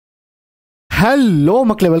Hello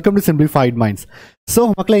makle, welcome to Simplified Minds. So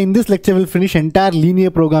makle, in this lecture we'll finish entire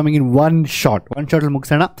linear programming in one shot. One shot ಅಲ್ಲಿ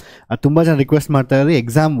ಮುಗಿಸೋಣ. ತುಂಬಾ ಜನ request ಮಾಡ್ತಾ ಇದ್ದಾರೆ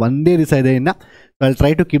exam ಒಂದೇ ದಿವಸ ಇದೆ ಇನ್ನ. So I'll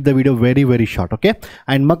try to keep the video very short, okay?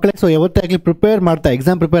 And makle, so ಯಾವತ್ತೇ ಆಗಲಿ ಪ್ರಿಪೇರ್ ಮಾಡ್ತಾ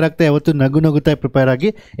ಎಕ್ಸಾಮ್ ಪ್ರಿಪೇರ್ ಆಗ್ತಾ ಯಾವತ್ತು ನಗುತ್ತಾ ಪ್ರಿಪೇರ್ ಆಗಿ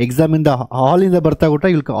ಎಕ್ಸಾಮ್ ಇಂದ ಹಾಲ್ ಇಂದ ಬರ್ತಾ ಕೂಡ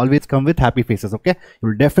you'll always come with happy faces, okay?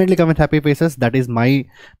 You'll definitely come with happy faces. That is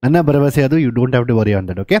ನನ್ನ ಭರವಸೆ ಅದು. You don't have to worry on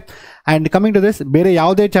that, okay? And coming to this, ಬೇರೆ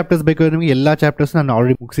ಯಾವುದೇ ಚಾಪ್ಟರ್ಸ್ ಬೇಕು ನಿಮಗೆ ಎಲ್ಲ ಚಾಪ್ಟರ್ಸ್ ನಾನು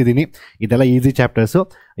ಆಲ್ರೆಡಿ ಮುಗಿಸಿದ್ದೀನಿ. ಇದೆಲ್ಲ ಈಸಿ ಚಾಪ್ಟರ್ಸ್.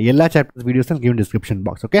 ಎಲ್ಲ ಚಾಪ್ಟರ್ಸ್ ವಿಡಿಯೋಸ್ ನಾನು give description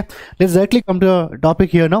box, okay? Let's directly come to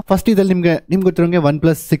topic here ನಾವು. ಫಸ್ಟ್ ಇದರಲ್ಲಿ ನಿಮ್ಗೆ ಗೊತ್ತಿರೋಂಗೆ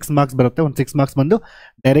 1+6 ಮಾರ್ಕ್ಸ್ ಬರುತ್ತೆ. ಒಂದು 6 ಮಾರ್ಕ್ಸ್ ಬಂದು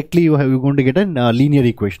directly you gonna to get an linear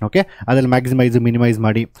equation, okay? ಅದ್ರಲ್ಲಿ ಮ್ಯಾಕ್ಸಿಮೈಸ್ ಮಿನಿಮೈಸ್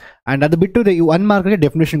ಮಾಡಿ ಆ್ಯಂಡ್ ಅದು ಬಿಟ್ಟು 1 ಮಾರ್ಕ್ಗೆ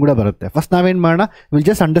ಡೆಫಿನೇಷನ್ ಕೂಡ ಬರುತ್ತೆ. ಫಸ್ಟ್ ನಾವೇನು ಮಾಡೋಣ, will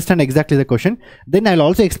just understand exactly the question, then I will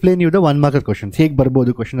also explain you the 1 mark questions ಹೇಗೆ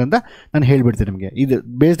ಬರ್ಬೋದು ಕ್ವಶನ್ ಅಂತ ನಾನು ಹೇಳ್ಬಿಡ್ತೀನಿ ನಿಮಗೆ. ಇದು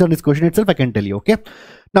based on this question it self I can tell you, okay?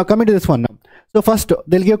 Now coming to this one now. So first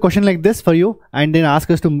they'll give a question like this for you and then ask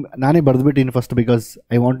us to nane bardubittini first because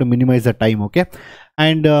I want to minimize the time, okay?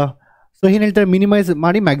 And so ಏನು ಹೇಳ್ತಾರೆ, minimise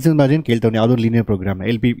ಮಾಡಿ maximum margin ಕೇಳ್ತಾವೆ ಯಾವುದೋ linear program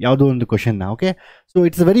LP ಯಾವುದೋ ಒಂದು ಕ್ವಶನ್ನ, okay? So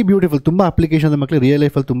it's very beautiful. ತುಂಬ application ಇದೆ ಮಕ್ಕಳು, real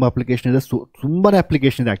ಲೈಫಲ್ಲಿ ತುಂಬ ಅಪ್ಲಿಕೇಶನ್ ಇದೆ, ತುಂಬಾ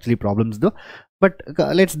ಅಪ್ಲಿಕೇಶನ್ ಇದೆ actually ಪ್ರಾಬ್ಲಮ್ಸ್ದು. But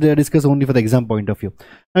let's discuss only for the exam point of view.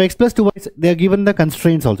 ನಾವು x+2y they are given the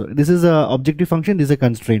constraints also. This is objective function, this is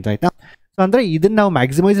constraints, ಆಯಿತಾ? ಸೊ ಅಂದರೆ ಇದನ್ನು ನಾವು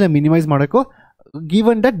ಮ್ಯಾಕ್ಸಿಮೈಸ್ ಮಿನಿಮೈಸ್ ಮಾಡೋಕ್ಕೂ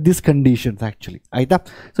given that this conditions actually, ಆಯ್ತಾ?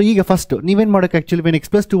 So ಈಗ first ನೀವೇನು ಮಾಡೋಕ್ಕೆ actually when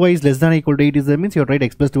x+2y is less than or equal to 8 is that means you write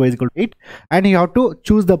x+2y is equal to 8 and you have to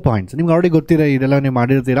choose the points. ನಿಮ್ಗೆ already ಗೊತ್ತಿರ, ಇದೆಲ್ಲ ನೀವು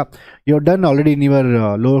ಮಾಡಿರ್ತೀರಾ, you have done already in your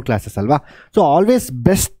lower classes ಅಲ್ವಾ? So always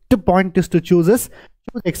best point is to choose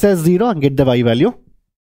x as 0 and get the y value.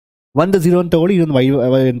 ಒಂದು 0 ಅಂತ ತಗೊಳ್ಳಿ, ಇನ್ನೊಂದು y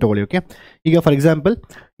ಅಂತ ತಗೊಳ್ಳಿ, ಓಕೆ? ಈಗ for example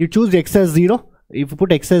you choose x as 0. If you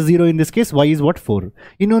put x as 0 in this case, y is what? 4.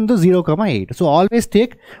 Innondu 0,8. So always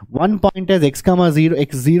take one point as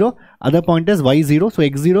x0, other point as y0. So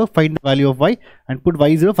x0 find the value of y and put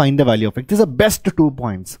y0 find the value of x. This is the best 2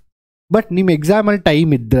 points. But nim exam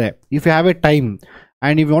time idre, if you have a time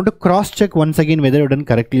and if you want to cross check once again whether you've done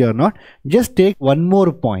correctly or not, just take one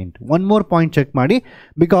more point check madi,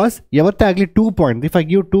 because yavatte agli 2 points. If I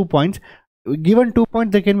give 2 points, given 2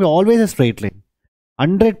 points there can be always a straight line.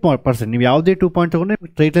 100%. ನೀವು ಯಾವುದೇ 2 point ತಗೊಂಡ್ರೆ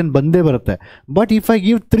straight line ಬಂದೇ ಬರುತ್ತೆ. But if I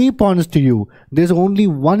give 3 points to you, there is only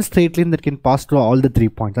one straight line that can pass to all the 3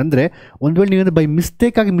 points. ಅಂದರೆ ಒಂದು ವೇಳೆ ನೀವು by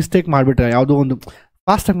mistake ಮಾಡಿಬಿಟ್ರೆ, ಯಾವುದೋ ಒಂದು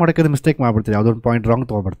ಫಾಸ್ಟಾಗಿ ಮಾಡೋಕ್ಕೆ ಮಿಸ್ಟೇಕ್ ಮಾಡಿಬಿಡ್ತೀರಿ, ಯಾವುದೋ ಒಂದು ಪಾಯಿಂಟ್ ರಾಂಗ್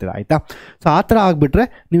ತೊಗೊಬಿಡ್ತೀರಾ, ಆಯಿತಾ? ಸೊ ಆ ಥರ ಆಗಿಬಿಟ್ರೆ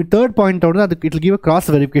ನೀವು 3rd ಪಾಯಿಂಟ್ ತೊಗೊಂಡ್ರೆ ಅದಕ್ಕೆ it will give a cross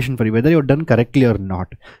verification for you whether you done correctly or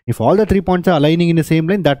not. If all the 3 points are aligning in the same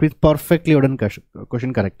line, that means perfectly you done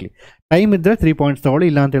question correctly. Time ಇದ್ದರೆ 3 points ತೊಗೊಳ್ಳಿ,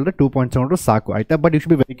 ಇಲ್ಲ ಅಂತ ಹೇಳಿದ್ರೆ 2 points ತೊಗೊಂಡ್ರು ಸಾಕು, ಆಯಿತಾ? But you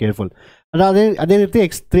should be very careful. ಅದೇ ರೀತಿ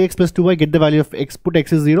 3x+2y get the value of x, put x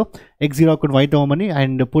is 0, x0 ಹಾಕೊಂಡು y ತೊಗೊಂಬನ್ನಿ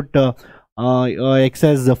and put x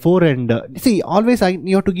as 4 and see always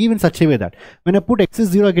you have to give in such a way that when I put x is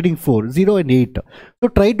 0 I'm getting 4, 0 and 8. So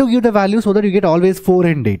try to give the value so that you get always 4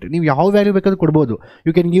 and 8. ನೀವು ಯಾವ value ಬೇಕಾದ್ರೂ ಕೊಡ್ಬೋದು.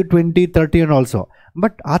 You can give 20, 30 and also,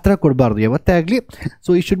 but ಆ ಥರ ಕೊಡಬಾರ್ದು ಯಾವತ್ತೇ ಆಗಲಿ.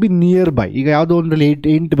 So it should be near by. ಈಗ ಯಾವುದೋ ಒಂದರಲ್ಲಿ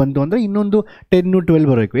 8 ಬಂತು ಅಂದರೆ ಇನ್ನೊಂದು 10, 12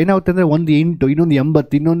 ಬರಬೇಕು. ಏನಾಗುತ್ತೆ ಅಂದರೆ ಒಂದು 8, ಇನ್ನೊಂದು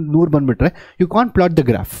 80, ಇನ್ನೊಂದು 100 ಬಂದುಬಿಟ್ರೆ you can't plot the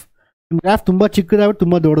graph. Graph ತುಂಬ ಚಿಕ್ಕದಾಗ್ಬಿಟ್ಟು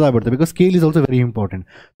ತುಂಬ ದೊಡ್ಡದಾಗ್ಬಿಡುತ್ತೆ, because scale is also very important.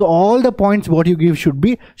 So all the points what you give should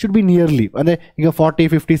be nearly. ಅಂದರೆ ಈಗ 40,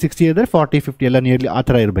 50, 60 ಇದ್ದರೆ 40, 50 ಎಲ್ಲ ನಿಯರ್ಲಿ ಆ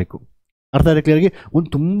ಥರ ಇರಬೇಕು. ಅರ್ಥ ಆಯ್ತು ಕ್ಲಿಯರ್ಗೆ? ಒಂದು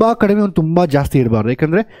ತುಂಬ ಕಡಿಮೆ, ಒಂದು ತುಂಬ ಜಾಸ್ತಿ ಇರಬಾರ್ದು,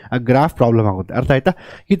 ಯಾಕಂದರೆ ಆ ಗ್ರಾಫ್ ಪ್ರಾಬ್ಲಮ್ ಆಗುತ್ತೆ. ಅರ್ಥ ಆಯ್ತಾ?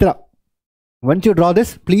 ಈ ಥರ once you draw this,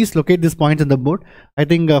 please locate these points on the board. I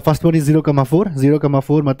think first one is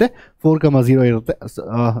 0,4 ಮತ್ತು 4,0 ಇರುತ್ತೆ.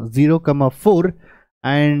 0,4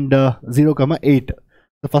 and 0,8.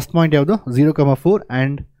 The first point ಯಾವುದು? 0,4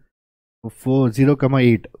 and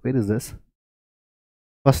 0,8. Where is this?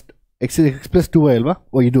 First x+2y ಅಲ್ವಾ?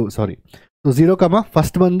 ಇದು ಸಾರಿ. ಸೊ 0,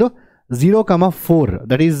 ಫಸ್ಟ್ ಬಂದು 0,4,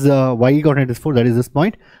 that is y coordinate is 4, that is this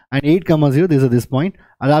point, and 8,0, this is this point.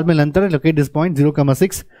 ಅದಾದ್ಮೇಲೆ ನಂತರ locate this point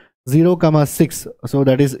 0,6, so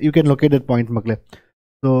that is you can locate that point ಮಕ್ಕಳೇ.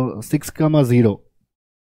 So 6,0,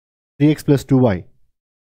 3x+2y.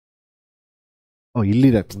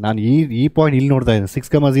 ಇಲ್ಲಿದೆ, ನಾನು ಈ point ಇಲ್ಲಿ ನೋಡ್ತಾ ಇದ್ದೀನಿ,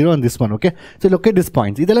 6,0 and this one, okay? So locate this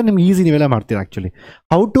points. ಇದೆಲ್ಲ ನಿಮ್ಗೆ ಈಸಿ, ನೀವೆಲ್ಲ ಮಾಡ್ತೀರಾ actually.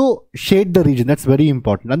 How to shade the region, that's very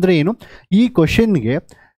important. ಅಂದರೆ ಏನು ಈ ಕ್ವಶನ್ಗೆ,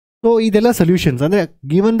 ಸೊ ಇದೆಲ್ಲ ಸೊಲ್ಯೂಷನ್ಸ್. ಅಂದರೆ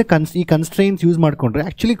ಗಿವನ್ ದ ಈ ಕನ್ಸ್ಟ್ರೈನ್ಸ್ ಯೂಸ್ ಮಾಡಿಕೊಂಡ್ರೆ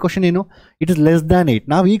ಆ್ಯಕ್ಚುಲಿ ಕ್ವಶನ್ ಏನು, ಇಟ್ ಇಸ್ ಲೆಸ್ ದ್ಯಾನ್ 8.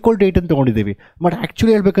 ನಾವು ಈಕ್ವಲ್ ಟು 8 ಅಂತ ತೊಗೊಂಡಿದ್ದೀವಿ, ಬಟ್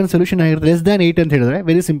ಆ್ಯಕ್ಚುಲಿ ಹೇಳ್ಬೇಕಂದ್ರೆ ಸೊಲ್ಯೂಷನ್ ಆಗಿರುತ್ತೆ ಲೆಸ್ ದ್ಯಾನ್ 8 ಅಂತ ಹೇಳಿದ್ರೆ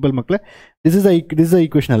ವೆರಿ ಸಿಂಪಲ್ ಮಕ್ಕಳೇ. ದಿಸ್ ಇಸ್ ದ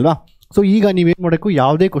ಈಕ್ವೇಷನ್ ಅಲ್ವಾ? ಸೊ ಈಗ ನೀವೇನು ಮಾಡೋಕ್ಕೂ,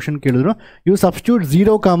 ಯಾವುದೇ ಕ್ವಶನ್ ಕೇಳಿದ್ರು you substitute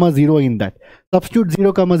 0,0 in that. Substitute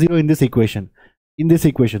 0,0 in this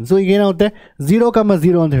equation. So ಈಗ ಏನಾಗುತ್ತೆ,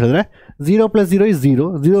 0,0 ಅಂತ ಹೇಳಿದ್ರೆ 0 + 0 is 0,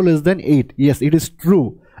 0 less than 8. Yes, it is true.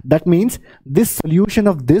 That means this solution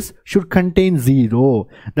of this should contain 0.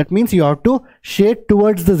 That means you have to shade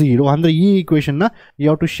towards the 0. Andre ee equation na you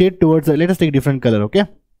have to shade towards let us take different color, okay?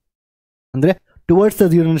 Andre towards the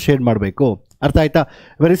 0 na shade ಮಾಡಬೇಕು. ಅರ್ಥ ಆಯ್ತಾ?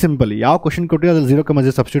 Very simple. ಯಾವ question ಕೊಟ್ಟಿರೋ ಅದ್ರಲ್ಲಿ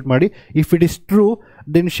 0,0 substitute ಮಾಡಿ. If it is true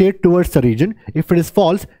then shade towards the region, if it is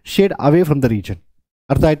false shade away from the region.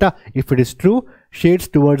 ಅರ್ಥ ಆಯ್ತಾ? If it is true shades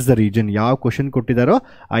towards the region. ಯಾವ ಕ್ವಶನ್ ಕೊಟ್ಟಿದ್ದಾರೋ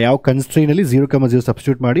ಆ ಯಾವ ಕನ್ಸ್ಟ್ರೈನಲ್ಲಿ 0,0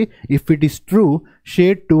 substitute ಮಾಡಿ. If it is true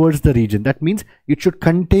shade towards the region, that means it should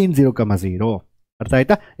contain 0,0. ಅರ್ಥ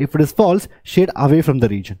ಆಯ್ತಾ? If it is false shade away from the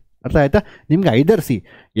region. ಅರ್ಥ ಆಯ್ತಾ? ನಿಮ್ಗೆ ಐದರ್ C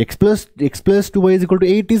x plus 2y is equal to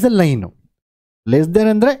 8 is a line. Less than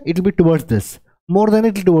ಅಂದರೆ it will be towards this, more than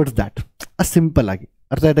it will towards that. Simple ಆಗಿ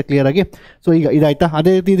ಅರ್ಥ ಆಯ್ತಾ? Clear ಆಗಿ. So ಈಗ ಇದಾಯ್ತಾ?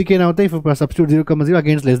 ಅದೇ ರೀತಿ ಇದಕ್ಕೆ ಏನಾಗುತ್ತೆ, if substitute 0,0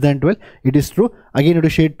 against less than 12 it is true, again it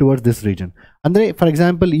shade towards this region. ಅಂದರೆ ಫಾರ್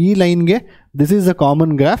ಎಕ್ಸಾಂಪಲ್ ಈ ಲೈನ್ಗೆ this is a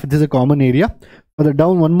common graph, this is a common area. For the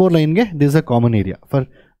down one more ಲೈನ್ಗೆ this is a common area. For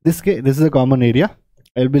ದಿಸ್ಗೆ this is a common area.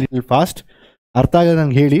 I will be little fast. ಅರ್ಥ ಆಗೋದು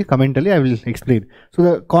ನಂಗೆ ಹೇಳಿ ಕಮೆಂಟಲ್ಲಿ, I will explain. So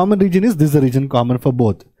the common region is this the region common for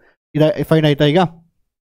both. ಇದು find ಆಯ್ತಾ ಈಗ?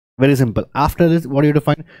 Very simple. After this, what you have to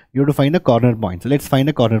find? You have to find the corner points. Let's find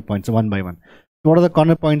the corner points one by one. So what are the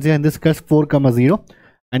corner points here? In this case, 4,0,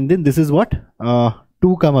 and then this is what?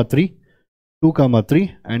 2,3, 2,3,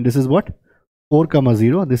 and this is what?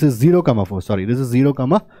 4,0. This is 0,4. Sorry, this is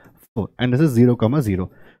 0,4, and this is 0,0.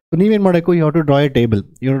 So you have to draw a table.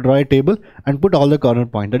 You have to draw a table and put all the corner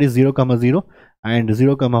points. That is 0,0 and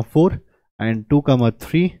 0,4 and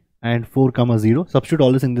 2,3 and 4,0. Substitute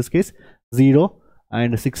all this in this case. 0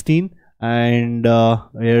 and 16 and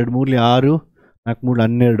 2 3 6 4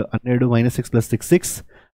 12 12 minus 6 plus 6 6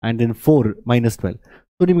 and then 4 minus 12.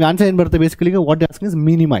 So the answer in basically what they asking is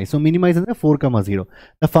minimize. So minimize is 4,0.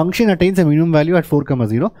 The function attains a minimum value at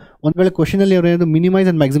 4,0. One way question minimize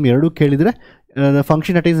and maximum the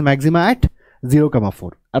function attains maxima at 0,4.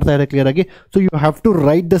 ಅರ್ಥ ಆಯ್ತಾ clear ಆಗಿ? So you have to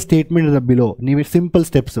right the statement below. ನೀವು simple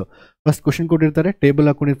steps first question ಕೊಟ್ಟಿರ್ತಾರೆ, table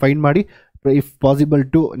ಹಾಕೊಂಡು find ಮಾಡಿ. If possible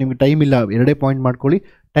to ನಿಮ್ಗೆ time ಇಲ್ಲ, 2 point ಮಾಡ್ಕೊಳ್ಳಿ.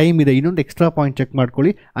 ಟೈಮ್ ಇದೆ, ಇನ್ನೊಂದು ಎಕ್ಸ್ಟ್ರಾ ಪಾಯಿಂಟ್ ಚೆಕ್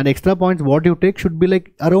ಮಾಡ್ಕೊಳ್ಳಿ. And extra points what you take should be like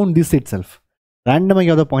around this it self. Random ಆಗಿ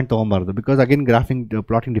ಯಾವುದೋ point ತೊಗೊಬಾರ್ದು, because again graphing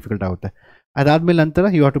plotting difficult ಆಗುತ್ತೆ. ಅದಾದ್ಮೇಲೆ ನಂತರ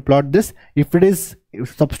you have to plot this. If it is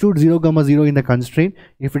substitute 0,0 in the constraint.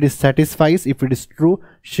 If it is satisfies, if it is true,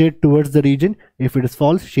 shade towards the region. If it is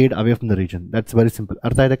false, shade away from the region. That's very simple.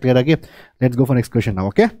 Artha aita clear agi? Let's go for next question now.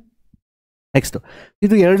 Okay, next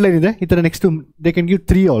idu 2 line ide. Itara next they can give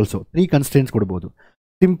 3 also. 3 constraints kodabodu.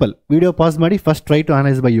 Simple. Video pause ಮಾಡಿ first try to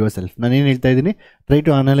analyze by yourself. ನಾನು ಏನು ಹೇಳ್ತಾ ಇದ್ದೀನಿ, try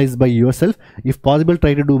to analyze by yourself. If possible,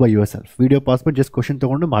 try to do by yourself. Video pause ಮಾಡಿ just question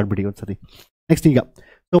ತಗೊಂಡು ಮಾಡಿಬಿಡಿ ಒಂದ್ಸರಿ. Next ಈಗ.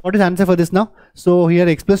 So what is answer for this now? So here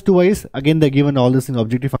x plus 2y is again they given all this in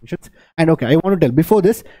objective functions. And okay, I want to tell before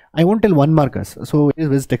this, I want to tell 1 markers. So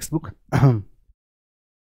where is textbook?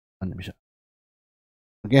 1 ನಿಮಿಷ.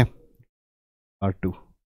 Okay. Part 2.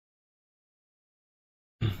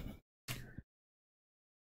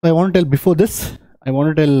 So I want to tell before this, I want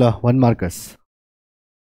to tell 1 markers.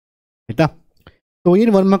 So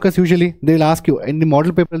in 1 markers usually they will ask you in the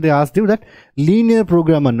model paper, they asked you that linear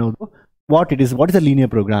program annodu what it is. What is a linear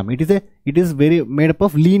program? It is very made up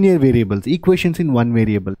of linear variables, equations in one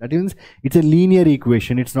variable. That means it's a linear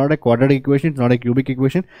equation. It's not a quadratic equation. It's not a cubic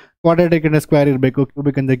equation. Quadratic and a square irbeku,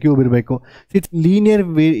 cubic and the cube irbeku. So it's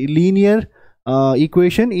linear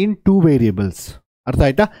equation in 2 variables. ಅರ್ಥ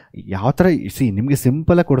ಆಯ್ತಾ? ಯಾವ ಥರ C ನಿಮಗೆ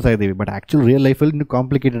simple ಆಗಿ ಕೊಡ್ತಾ ಇದ್ದೀವಿ, but actual real ಲೈಫಲ್ಲಿ ಇನ್ನೂ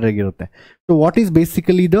ಕಾಂಪ್ಲಿಕೇಟೆಡ್ ಆಗಿರುತ್ತೆ. So what is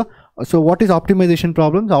basically what is optimisation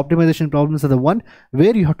problems? Optimisation problems are the one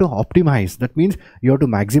where you have to optimise. That means you have to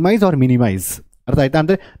maximise R minimise. ಅರ್ಥ ಆಯ್ತಾ?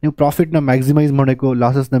 ಅಂದರೆ ನೀವು ಪ್ರಾಫಿಟ್ನ ಮ್ಯಾಕ್ಸಿಮೈಸ್ ಮಾಡಬೇಕು,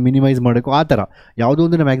 ಲಾಸಸ್ನ minimise ಮಾಡಬೇಕು. ಆ ಥರ ಯಾವುದೋ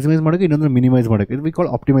ಒಂದನ್ನು ಮ್ಯಾಕ್ಸಿಮೈಸ್ ಮಾಡೋಕೆ ಇನ್ನೊಂದನ್ನು ಮಿನಿಮೈಸ್ ಮಾಡೋಕೆ ಇದು ವಿ ಕಾಲ್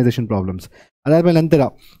ಆಪ್ಟಿಮೈಸೇಷನ್ ಪ್ರಾಬ್ಲಮ್ಸ್. ಅದಾದಮೇಲೆ ನಂತರ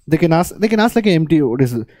they can as like M T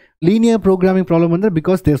is linear programming problem ಅಂದರೆ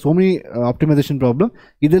because there so many optimisation problem.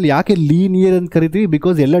 ಇದರಲ್ಲಿ ಯಾಕೆ ಲೀನಿಯರ್ ಅಂತ ಕರಿತೀವಿ?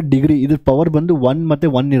 ಬಿಕಾಸ್ ಎಲ್ಲ ಡಿಗ್ರಿ ಇದ್ರ ಪವರ್ ಬಂದು 1 ಮತ್ತು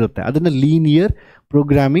 1 ಇರುತ್ತೆ. ಅದನ್ನು linear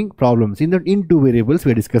programming problems in 2 variables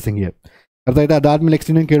we are discussing here. ಅರ್ಥ ಆಯ್ತಾ? ಅದಾದಮೇಲೆ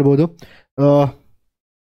ನೆಕ್ಸ್ಟ್ ಇನ್ನೇನು ಕೇಳ್ಬೋದು,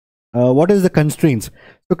 what is the constraints?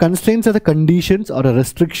 So constraints are the conditions or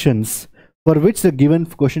restrictions for which the given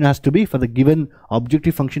question has to be, for the given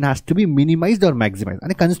objective function has to be minimized or maximized.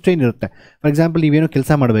 ಅಂದರೆ constrain ಇರುತ್ತೆ. For example ನೀವೇನೋ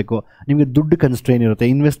ಕೆಲಸ ಮಾಡಬೇಕು, ನಿಮಗೆ ದುಡ್ಡು constrain ಇರುತ್ತೆ,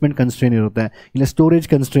 investment constrain ಇರುತ್ತೆ, ಇಲ್ಲ ಸ್ಟೋರೇಜ್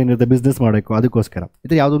ಕನ್ಸ್ಟ್ರೈನ್ ಇರುತ್ತೆ, ಬಿಸ್ನೆಸ್ ಮಾಡಬೇಕು, ಅದಕ್ಕೋಸ್ಕರ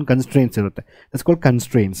ಇದು ಯಾವುದೋ ಒಂದು ಕನ್ಸ್ಟ್ರೈನ್ಸ್ ಇರುತ್ತೆ. That's called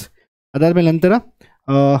constraints. ಅದಾದಮೇಲೆ ನಂತರ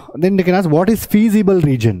then they can ask what is feasible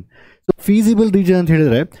region. So feasible region ಅಂತ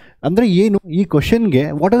ಹೇಳಿದ್ರೆ ಅಂದರೆ ಏನು, ಈ ಕ್ವಶನ್ಗೆ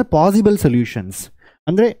what are the possible solutions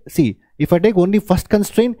ಅಂದರೆ C if I take only first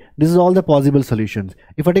constraint, this is all the possible solutions.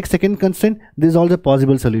 If I take second constraint, this is all the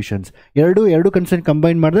possible solutions. ಎರಡು constraint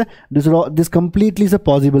combine ಮಾಡಿದ್ರೆ this completely is a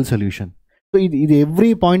possible solution. So ಇದು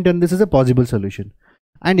every point and this is a possible solution.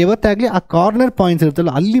 And ಯಾವತ್ತಾಗಲಿ ಆ corner points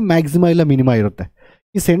ಇರುತ್ತಲ್ಲ ಅಲ್ಲಿ maxima ಇಲ್ಲ minima ಇರುತ್ತೆ.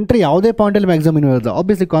 ಈ centre ಯಾವುದೇ ಪಾಯಿಂಟಲ್ಲಿ ಮ್ಯಾಕ್ಸಿಮಮ್ ಮಿನಿಮಾ ಇರುತ್ತೆ.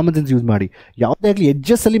 ಆಬ್ವಿಯಸ್ಲಿ ಕಾಮನ್ ಸೆನ್ಸ್ ಯೂಸ್ ಮಾಡಿ ಯಾವುದೇ ಆಗಲಿ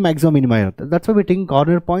ಎಡ್ಜಸ್ಸಲ್ಲಿ ಮ್ಯಾಕ್ಸಿಮಮ್ ಮಿನಿಮಾ ಇರುತ್ತೆ. That's why we taking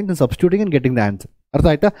corner point and substituting and getting the answer. ಅರ್ಥ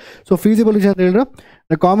ಆಯ್ತಾ? ಸೊ ಫೀಸಿಬಲ್ ರೀಜನ್ ಅಂತ ಹೇಳಿದ್ರೆ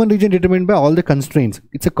the common region determined by all the constraints.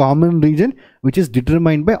 It's a common region which is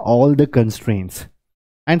determined by all the constraints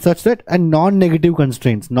and such that and non-negative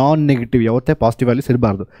constraints, non-negative ಯಾವತ್ತೇ positive values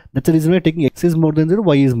ಇರಬಾರ್ದು. That's the reason why taking x is more than 0,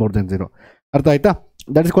 y is more than 0. ಅರ್ಥ ಆಯ್ತಾ?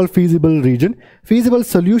 That is called feasible region. Feasible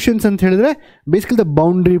solutions ಅಂತ ಹೇಳಿದ್ರೆ basically the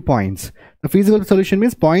boundary points. Feasible solution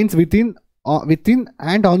means points within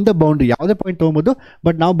and on the boundary. ಯಾವುದೇ point ತೊಗೊಬೋದು,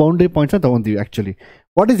 but ನಾವು boundary ಪಾಯಿಂಟ್ಸ್ನ ತೊಗೊತೀವಿ actually.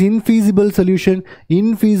 What is ಇನ್ಫೀಸಿಬಲ್ solution?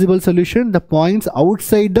 ಇನ್ಫೀಸಿಬಲ್ solution the points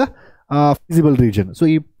outside the feasible region. So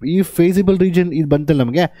ಈ feasible region ಇದು ಬಂತಲ್ಲ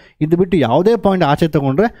ನಮಗೆ, ಇದು ಬಿಟ್ಟು ಯಾವುದೇ ಪಾಯಿಂಟ್ ಆಚೆ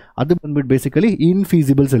ತೊಗೊಂಡ್ರೆ ಅದು ಬಂದ್ಬಿಟ್ಟು ಬೇಸಿಕಲಿ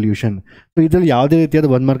ಇನ್ಫೀಸಿಬಲ್ ಸೊಲ್ಯೂಷನ್. ಸೊ ಇದರಲ್ಲಿ ಯಾವುದೇ ರೀತಿಯಾದ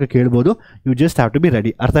 1 ಮಾರ್ಕ್ ಕೇಳ್ಬೋದು. You just have to be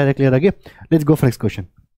ready. ಅರ್ಥ ಆಗಿದೆ ಕ್ಲಿಯರ್ ಆಗಿ? Let's go for next question.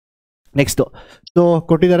 Next so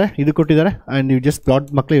ಕೊಟ್ಟಿದ್ದಾರೆ, ಇದು ಕೊಟ್ಟಿದ್ದಾರೆ ಆ್ಯಂಡ್ ನೀವು ಜಸ್ಟ್ ಪ್ಲಾಟ್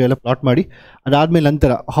ಮಕ್ಕಳು ಇವೆಲ್ಲ ಪ್ಲಾಟ್ ಮಾಡಿ. ಅದಾದಮೇಲೆ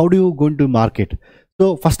ನಂತರ how do you going to market? So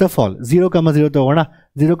first of all 0,0 ತೊಗೋಣ.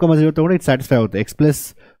 0,0 ತೊಗೊಂಡು ಇದು ಸ್ಯಾಟಿಸ್ಫೈ ಆಗುತ್ತೆ. x plus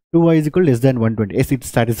 2y is equal less than 120. Yes, it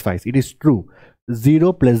satisfies. It is true. 0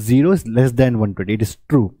 plus 0 is less than 120. It is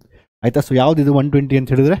true. ಆಯಿತಾ? So ಯಾವ್ದು ಇದು 120 ಅಂತ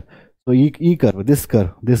ಹೇಳಿದ್ರೆ, so ಈ curve, this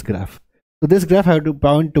graph. So this graph have to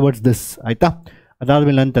point towards this. ಆಯಿತಾ?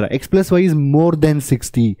 ಅದಾದಮೇಲೆ ನಂತರ x plus y is more than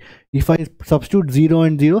 60. If I substitute 0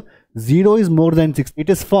 and 0, 0 is more than 60.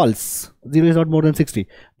 It is false. 0 is not more than 60.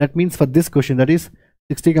 That means for this question, that is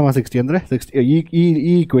 60,60 ಅಂದರೆ 60.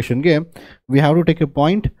 ಈ equationಗೆ we have to take a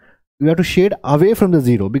point. We have to shade away from the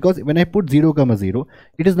 0, because when I put 0,0,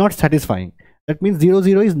 it is not satisfying. That means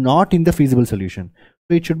 0,0 is not in the feasible solution.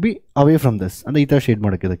 So it should be away from this. And the shade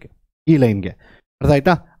ಮಾಡೋಕ್ಕೆ ಇದಕ್ಕೆ ಈ ಲೈನ್ಗೆ. ಅರ್ಥ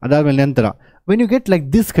ಆಯ್ತಾ? ಅದಾದಮೇಲೆ ನಂತರ when you get like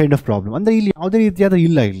this kind of problem, ಅಂದರೆ ಇಲ್ಲಿ ಯಾವುದೇ ರೀತಿಯಾದ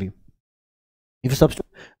ಇಲ್ಲ ಇಲ್ಲಿ. If you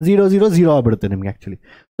substitute 0, 0, 0 ಆಗ್ಬಿಡುತ್ತೆ ನಿಮಗೆ actually.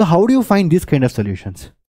 So how do you find this kind of solutions?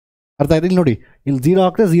 ಅರ್ಥ ಆಯ್ತು? ಇಲ್ಲಿ ನೋಡಿ, ಇಲ್ಲಿ 0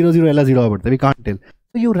 ಆಗ್ತದೆ, 0, 0 ಎಲ್ಲ 0 ಆಗ್ಬಿಡುತ್ತೆ. We can't tell.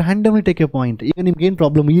 So you randomly take A point. ಈಗ ನಿಮ್ಗೆ ಏನು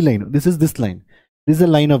ಪ್ರಾಬ್ಲಮ್? ಈ line, this line, this a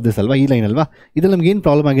line of this ಅಲ್ವಾ? ಈ ಲೈನ್ ಅಲ್ವಾ? ಇದ್ರಲ್ಲಿ ನಮ್ಗೆ ಏನು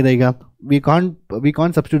ಪ್ರಾಬ್ಲಮ್ ಆಗಿದೆ ಈಗ? We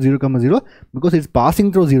can't substitute 0,0 because it's passing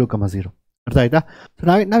through 0,0. ಅರ್ಥ ಆಯ್ತಾ? ಸೊ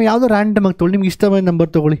ನಾವು ಯಾವುದೋ ರ್ಯಾಂಡಮ್ ಆಗಿ ತೊಗೊಳ್ಳಿ, ನಿಮ್ಗೆ ಇಷ್ಟವಾದ ನಂಬರ್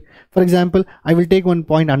ತೊಗೊಳ್ಳಿ. For example I will take 1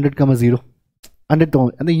 point 100,0. 100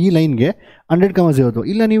 ತೊಗೊಳ್ಳಿ, ಅಂದರೆ ಈ ಲೈನ್ಗೆ 100,0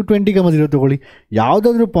 ಇಲ್ಲ, ನೀವು 20,0 ತೊಗೊಳ್ಳಿ.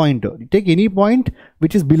 ಯಾವುದಾದ್ರೂ point, take any point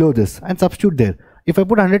which is below this and substitute there. If I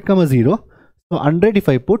put 100,0, so 100 if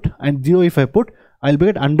I put and 0 if I put, I'll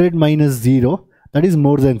get 100 minus 0. That is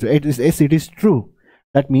more than 0. It is true.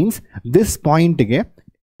 That means this point again,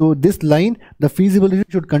 so this line, the feasibility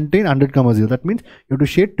should contain 100,0. That means you have to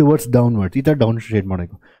shade towards downwards. Ita down shade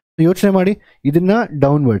ಮಾಡಬೇಕು. So ಯೋಚನೆ ಮಾಡಿ, ಇದನ್ನ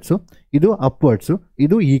ಡೌನ್ವರ್ಡ್ಸು, ಇದು ಅಪ್ವರ್ಡ್ಸು,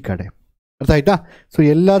 ಇದು ಈ ಕಡೆ. ಅರ್ಥ ಆಯ್ತಾ? ಸೊ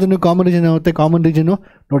ಎಲ್ಲದನ್ನು ಕಾಮನ್ ರೀಜನ್ ಆಗುತ್ತೆ. ಕಾಮನ್ ರೀಜನು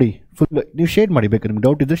ನೋಡಿ ಫುಲ್ ನೀವು ಶೇಡ್ ಮಾಡಿ, ಬೇಕಾದ್ರೆ ನಿಮ್ಗೆ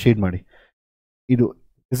ಡೌಟ್ ಇದ್ದರೆ ಶೇಡ್ ಮಾಡಿ.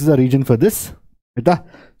 This is a region for this. ಆಯಿತಾ?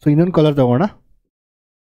 ಸೊ ಇನ್ನೊಂದು ಕಲರ್ ತೊಗೋಣ.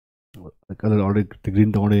 ಕಲರ್ ಆಲ್ರೆಡಿ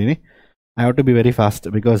ಗ್ರೀನ್ ತೊಗೊಂಡಿದ್ದೀನಿ. I have to be very fast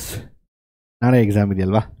because ನಾಳೆ ಎಕ್ಸಾಮ್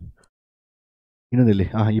ಇದೆಯಲ್ವಾ. ಇನ್ನೊಂದಿಲ್ಲಿ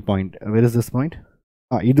ಈ point, where is this point?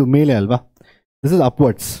 ಇದು ಮೇಲೆ ಅಲ್ವಾ? This is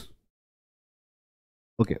upwards.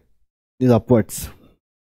 ಓಕೆ, ಇದು ಅಪ್ವರ್ಡ್ಸ್,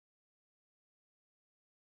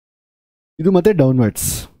 ಇದು ಮತ್ತೆ downwards.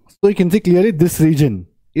 So you can see clearly this region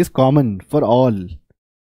is common for all.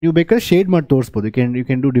 ನೀವು ಬೇಕಾದ್ರೆ ಶೇಡ್ ಮಾಡಿ ತೋರಿಸ್ಬೋದು. You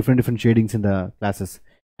can do different ಶೇಡಿಂಗ್ಸ್ in the classes.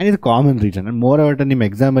 And ಇದು common region. And more over ನಿಮ್ಮ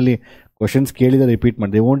ಎಕ್ಸಾಮಲ್ಲಿ questions ಕೇಳಿದ ರಿಪೀಟ್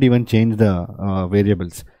ಮಾಡಿ, they won't even change the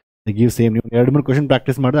variables. They give same. ನೀವು 2-3 question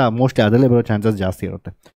practice ಮಾಡಿದ್ರೆ ಮೋಸ್ಟ್ಲಿ ಅದರಲ್ಲೇ ಬರೋ ಚಾನ್ಸಸ್ ಜಾಸ್ತಿ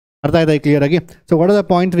ಇರುತ್ತೆ. ಅರ್ಥ ಆಯ್ತಾ ಕ್ಲಿಯರ್ ಆಗಿ? So what are the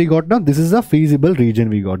point we got now? This is a feasible region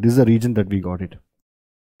we got. This is a region that we got it.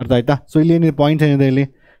 ಅರ್ಥ ಆಯ್ತಾ? ಸೊ ಇಲ್ಲಿ ಏನಿದೆ ಪಾಯಿಂಟ್ಸ್ ಏನಿದೆ ಇಲ್ಲಿ?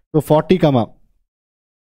 ಸೊ 40,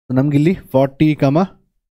 ನಮಗಿಲ್ಲಿ 40,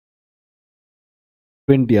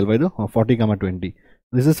 20 ಅಲ್ವಾ? ಇದು 40, 20.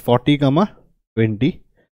 This is 40, 20.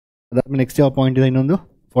 ಅದಾದ್ಮೇಲೆ ನೆಕ್ಸ್ಟ್ ಯಾವ ಪಾಯಿಂಟ್ ಇದೆ? ಇನ್ನೊಂದು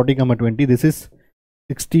 40, 20. This is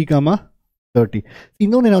 60, 30.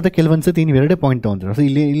 ಇನ್ನೊಂದು ಏನಾಗುತ್ತೆ, ಕೆಲವೊಂದ್ಸತಿ ನೀವು 2 ಪಾಯಿಂಟ್ ತೊಗೊಂತೀರ. ಸೊ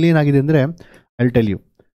ಇಲ್ಲೇನಾಗಿದೆ ಅಂದರೆ ಐ ವಿಲ್ ಟೆಲ್ ಯು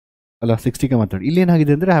ಅಲ್ಲ, 60, 30.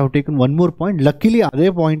 ಇಲ್ಲೇನಾಗಿದೆ ಅಂದರೆ I have taken 1 more point. ಲಕ್ಕಿಲಿ ಅದೇ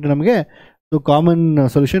ಪಾಯಿಂಟ್ ನಮಗೆ ಸೊ ಕಾಮನ್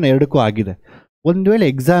ಸೊಲ್ಯೂಷನ್ 2ಕ್ಕೂ ಆಗಿದೆ. ಒಂದು ವೇಳೆ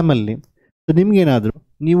ಎಕ್ಸಾಮಲ್ಲಿ ಸೊ ನಿಮ್ಗೇನಾದರೂ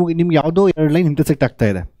ನಿಮ್ಗೆ ಯಾವುದೋ 2 ಲೈನ್ ಇಂಟರ್ಸೆಕ್ಟ್ ಆಗ್ತಾ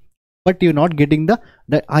ಇದೆ, ಬಟ್ ಯು ನಾಟ್ ಗೆಟಿಂಗ್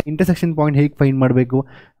ಆ ಇಂಟರ್ಸೆಕ್ಷನ್ ಪಾಯಿಂಟ್ ಹೇಗೆ ಫೈಂಡ್ ಮಾಡಬೇಕು?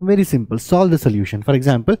 Very simple, solve the solution. For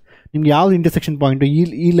example, ನಿಮ್ಗೆ ಯಾವ್ದು ಇಂಟರ್ಸೆಕ್ಷನ್ ಪಾಯಿಂಟು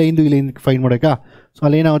ಈ line find ಮಾಡೋಕ್ಕಾ? So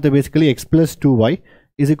ಅಲ್ಲೇನಾಗುತ್ತೆ basically x plus 2y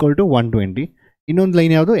is equal to 120. ಇನ್ನೊಂದು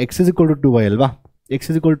ಲೈನ್ ಯಾವುದು? x is equal to 2y ಅಲ್ವಾ? x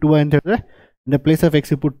is equal to 2y ಅಂತ ಹೇಳಿದ್ರೆ in the place of x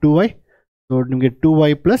you put 2y. So ನಿಮಗೆ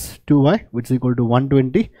 2y plus 2y which is equal to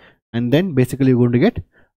 120, and then basically you're going to get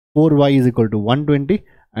 4y is equal to 120,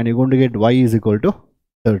 and you're going to get y is equal to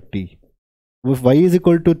 30. If y is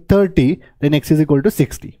equal to 30, then x is equal to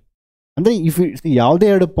 60. ಅಂದರೆ if ಯಾವುದೇ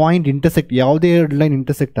 2 point intersect, ಯಾವುದೇ 2 line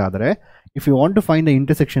intersect ಆದರೆ, if you want to find the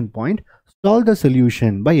intersection point, solve the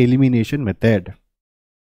solution by elimination method.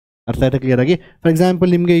 ಅರ್ಥ ಆಯ್ತಾ clear ಆಗಿ? For example,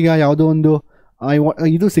 ನಿಮಗೆ ಈಗ ಯಾವುದೋ ಒಂದು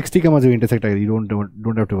ಇದು 60, ಇಂಟರ್ಸೆಕ್ಟ್ ಆಗಿದೆ. You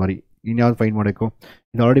don't have to worry. ಇನ್ಯಾವ್ದು find ಮಾಡಬೇಕು,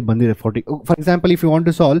 ಇದು ಆಲ್ರೆಡಿ ಬಂದಿದೆ 40. For example if you want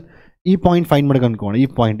to solve ಈ ಪಾಯಿಂಟ್ ಫೈಂಡ್ ಮಾಡೋಕೆ ಅನ್ಕೋಣ.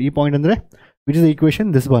 ಈ ಪಾಯಿಂಟ್ ಅಂದರೆ which is the equation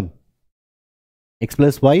this one, X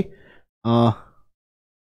plus Y,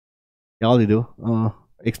 ಯಾವುದಿದು,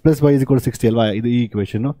 X plus Y is equal 60 ಅಲ್ವಾ, ಇದು ಈ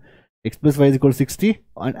ಈಕ್ವೇಷನ್ನು. X plus Y is equal 60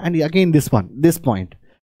 and again this point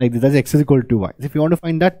like this, x is equal to y. If you want to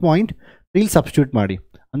find that point, ಇಲ್ಲಿ substitute ಮಾಡಿ.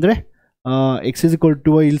 ಅಂದರೆ x is equal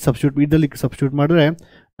to y ಇಲ್ಲಿ ಇದರಲ್ಲಿ substitute ಮಾಡಿದ್ರೆ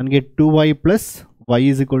ನನಗೆ 2y plus y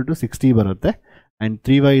is equal to 60 ಬರುತ್ತೆ, and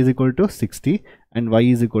 3y is equal to 60 and y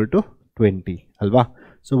is equal to 20 ಅಲ್ವಾ.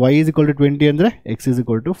 So y is equal to 20 ಅಂದರೆ x is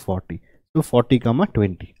equal to 40. So 40,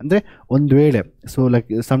 20 ಅಂದರೆ ಒಂದು ವೇಳೆ, ಸೊ ಲೈಕ್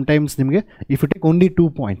ಸಮ್ಟೈಮ್ಸ್ ನಿಮಗೆ if you take only 2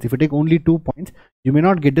 points, you may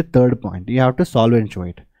not get the third point, you have to solve and show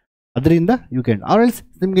it. ಅದರಿಂದ you can, R else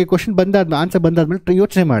ನಿಮಗೆ question answer ಬಂದಾದ್ಮೇಲೆ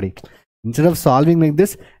ಯೋಚನೆ ಮಾಡಿ. Instead of solving like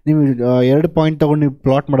this, ನೀವು 2 point ತೊಗೊಂಡು ನೀವು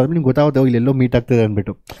plot ಮಾಡೋದು ನಿಮ್ಗೆ ಗೊತ್ತಾಗುತ್ತೆ ಇಲ್ಲಿ ಎಲ್ಲೋ ಮೀಟ್ ಆಗ್ತದೆ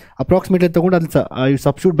ಅಂದ್ಬಿಟ್ಟು. ಅಪ್ರಾಕ್ಸಿಮೇಟ್ಲಿ ತೊಗೊಂಡು ಅದು you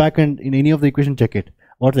substitute back and in any of the equation check it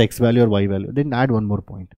what's the X value R Y value, then add 1 more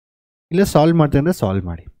point. ಇಲ್ಲ ಸಾಲ್ವ್ ಮಾಡ್ತಾರೆ ಅಂದರೆ ಸಾಲ್ವ್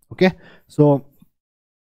ಮಾಡಿ. ಓಕೆ, ಸೊ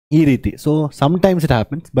ಈ ರೀತಿ. So sometimes it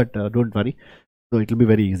happens, but don't worry, so it will be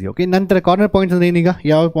very easy. Okay, ನಂತರ corner points ಅಂದರೆ ಏನೀಗ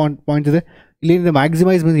ಯಾವ ಪಾಯಿಂಟ್ಸ್ ಇದೆ ಇಲ್ಲಿ,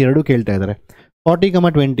 ಮ್ಯಾಕ್ಸಿಮೈಸ್ ಮೀನ್ಸ್ ಎರಡೂ ಕೇಳ್ತಾ ಇದ್ದಾರೆ. 40,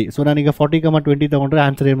 20. ಸೊ ನಾನೀಗ 40, 20 ತೊಗೊಂಡ್ರೆ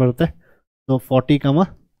ಆನ್ಸರ್ ಏನು ಬರುತ್ತೆ? ಸೊ 40,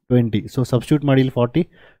 20. ಸೊ ಸಬ್ಸ್ಟಿಟ್ಯೂಟ್ ಮಾಡಿ ಇಲ್ಲಿ 40,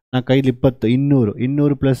 4 5 20,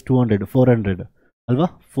 200 ಪ್ಲಸ್ 200 400 ಅಲ್ವಾ.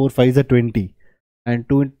 4 5 20 and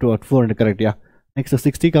 2 into 400 correct. Yeah, next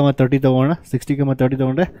 60, 30 ತೊಗೋಣ. 60, 30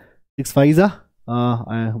 ತೊಗೊಂಡ್ರೆ 6 5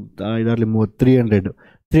 ಇದರಲ್ಲಿ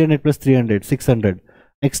 300 ಪ್ಲಸ್ 300 600.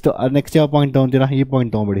 ನೆಕ್ಸ್ಟ್ ಯಾವ ಪಾಯಿಂಟ್ ತೊಗೊತೀರಾ? ಈ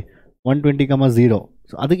ಪಾಯಿಂಟ್ ತೊಗೊಂಬಿಡಿ 120, 0.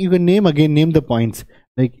 ಸೊ ಅದಕ್ಕೆ ಈಗ name the points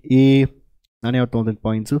like A, ನಾನು ಯಾವ ತೊಗೊಂತೀನಿ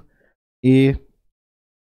points A,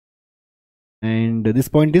 and this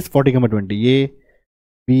point is 40, 20, A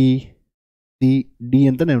B C D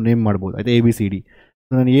ಅಂತ ನಾವು ನೇಮ್ ಮಾಡ್ಬೋದು. ಆಯ್ತಾ, A B C D.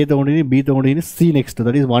 So ನಾನು ಎ ತೊಗೊಂಡಿದ್ದೀನಿ, ಬಿ ತೊಗೊಂಡಿದ್ದೀನಿ, ಸಿ ನೆಕ್ಸ್ಟ್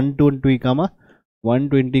ದಟ್ ಈಸ್ 120,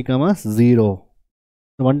 120, 0.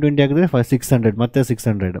 120 ಆಗಿದ್ರೆ 600 ಮತ್ತೆ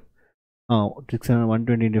 600. 600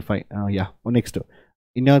 120 into 5. ಯಾ, ನೆಕ್ಸ್ಟ್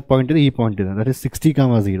ಇನ್ಯಾವ್ದು ಪಾಯಿಂಟ್ ಇದೆ? ಈ ಪಾಯಿಂಟ್ ಇದೆ, ದಟ್ ಈಸ್ 60,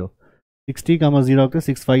 0. 60, 0 ಆಗ್ತದೆ.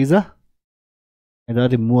 6 5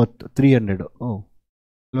 ಇದರಲ್ಲಿ 30 300.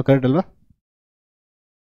 ಅಲ್ವಾ, ಕರೆಕ್ಟ್ ಅಲ್ವಾ?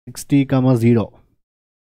 60, 0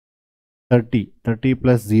 30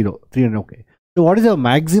 plus 0 300. Okay, so what is the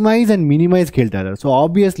maximise and minimise ಕೇಳ್ತಾ ಇದ್ದಾರೆ. So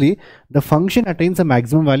obviously the function attains a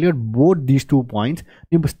maximum value at both these 2 points.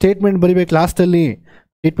 ನೀವು ಸ್ಟೇಟ್ಮೆಂಟ್ ಬರೀಬೇಕು ಲಾಸ್ಟಲ್ಲಿ,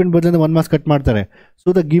 ಸ್ಟೇಟ್ಮೆಂಟ್ ಬದಲಿಂದ 1 marks ಕಟ್ ಮಾಡ್ತಾರೆ. So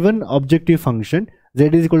the given objective function z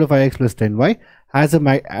is equal to 5x plus 10y has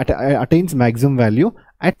attains maximum value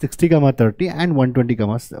at 60, 30 and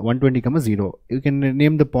 120, 0. You can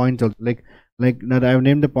name the points also, like now I have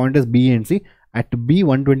named the point as b and c. At b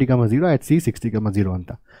 120, 0, at c 60, 0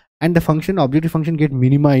 anta. And the function, objective function, get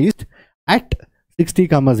minimized at 60,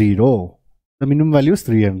 0. The minimum value is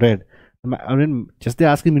 300. I mean, just they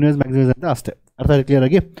asking minimize maximize anta aste. Artha clear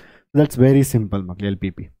agi? That's very simple makli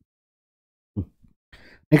LPP.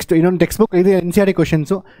 Next ಇನ್ನೊಂದು text book ಇದೆ, NCERT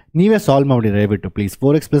questions ನೀವೇ solve ಮಾಡಿ ದಯವಿಟ್ಟು please.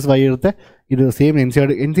 4x plus y ಇರುತ್ತೆ, ಇದು same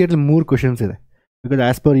NCERT 3 questions ಇದೆ, because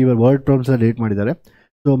as per your word problems delete ಮಾಡಿದ್ದಾರೆ.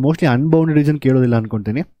 So mostly unbounded reason ಕೇಳೋದಿಲ್ಲ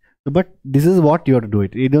ಅನ್ಕೊತೀನಿ. So but this is what you are to do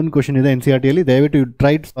it. ಇದೊಂದು ಕ್ವಶನ್ ಇದೆ NCERTಯಲ್ಲಿ, ದಯವಿಟ್ಟು you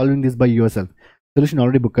try solving this by your self. Solution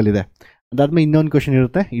already ಬುಕ್ಕಲ್ಲಿದೆ. ಅದಾದ್ಮೇಲೆ ಇನ್ನೊಂದು question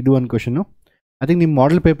ಇರುತ್ತೆ, ಇದು ಒಂದು ಕ್ವಶನು. ಐ ಥಿಂಕ್ ನಿಮ್ಮ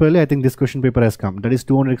ಮಾಡಲ್ ಪೇಪರಲ್ಲಿ I think this question paper has come, that is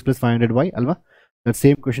 200x plus 500y ಅಲ್ವಾ. That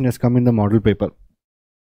same question has come in the model paper.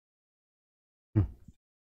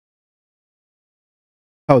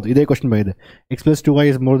 ಹೌದು, ಇದೇ ಕ್ವಶನ್ ಬಂದಿದೆ. x plus 2y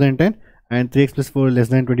is more than 10 and 3x plus 4 less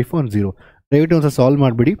than 24 and 0. ದಯವಿಟ್ಟು ಒಂದು solve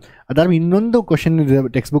ಮಾಡಿಬಿಡಿ. ಅದಾದ್ಮೇಲೆ ಇನ್ನೊಂದು question ಇದೆ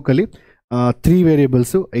ಟೆಕ್ಸ್ಟ್ ಬುಕ್ಕಲ್ಲಿ, 3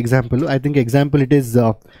 ವೇರಿಯೇಬಲ್ಸು example. I think example it is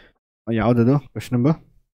ಯಾವುದದು question number?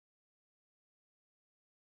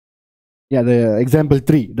 Yeah, the example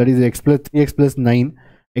 3, that is x plus 9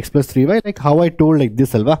 x plus 3y, like how I told like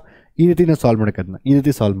this ಅಲ್ವಾ. ಈ ರೀತಿ ನಾವು ಸಾಲ್ವ್ ಮಾಡೋಕೆ, ಅದನ್ನ ಈ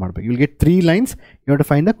ರೀತಿ ಸಾಲ್ವ್ ಮಾಡಬೇಕು. You will get 3 lines, you have to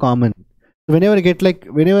find the common.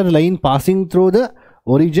 whenever line passing through the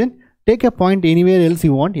origin, take a point anywhere else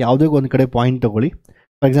you want. ಯಾವುದೇ ಒಂದು ಕಡೆ ಪಾಯಿಂಟ್ ತಗೊಳ್ಳಿ.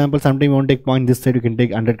 For example sometime you want to take point this side, you can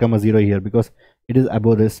take 100, 0 here because it is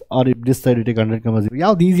above this, or if this side you take 100, 0.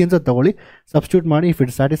 ಯಾವ್ದು easy ಅಂತ ತಗೊಳ್ಳಿ, substitute ಮಾಡಿ. if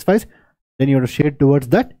it satisfies then you have to shade towards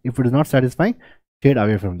that. if it is not satisfying, shade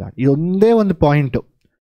away from that. ಇದೊಂದೇ ಒಂದು point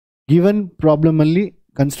given problem ಅಲ್ಲಿ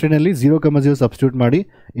constraint ಅಲ್ಲಿ 0, 0 substitute ಮಾಡಿ.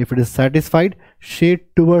 if it is satisfied, shade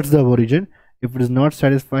towards the origin. if it is not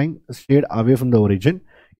satisfying, shade away from the origin.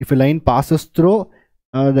 if a line passes through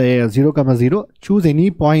the 0, 0, choose any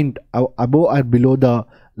point above or below the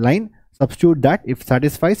line, substitute that. if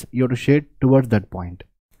satisfies, you have to shade towards that point.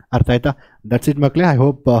 Artha aita? That's it makle. I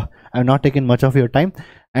hope I have not taken much of your time.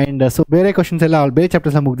 And so ಬೇರೆ questions ಎಲ್ಲ ಬೇರೆ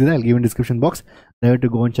chapters ಮುಗಿದಿದೆ, I'll give in description box. ದಯವಿಟ್ಟು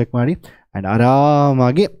go and check ಮಾಡಿ and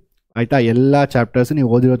ಆರಾಮಾಗಿ ಆಯಿತಾ. ಎಲ್ಲ chapters ನೀವು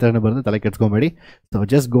ಓದಿರೋ ಥರನೇ ಬರುತ್ತೆ, ತಲೆ ಕೆಡ್ಸ್ಕೊಬೇಡಿ. So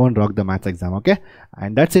just go and rock the maths exam. Okay,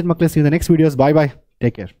 and that's it ಮಕ್ಕಳೇ. C the next videos. Bye bye,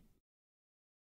 take care.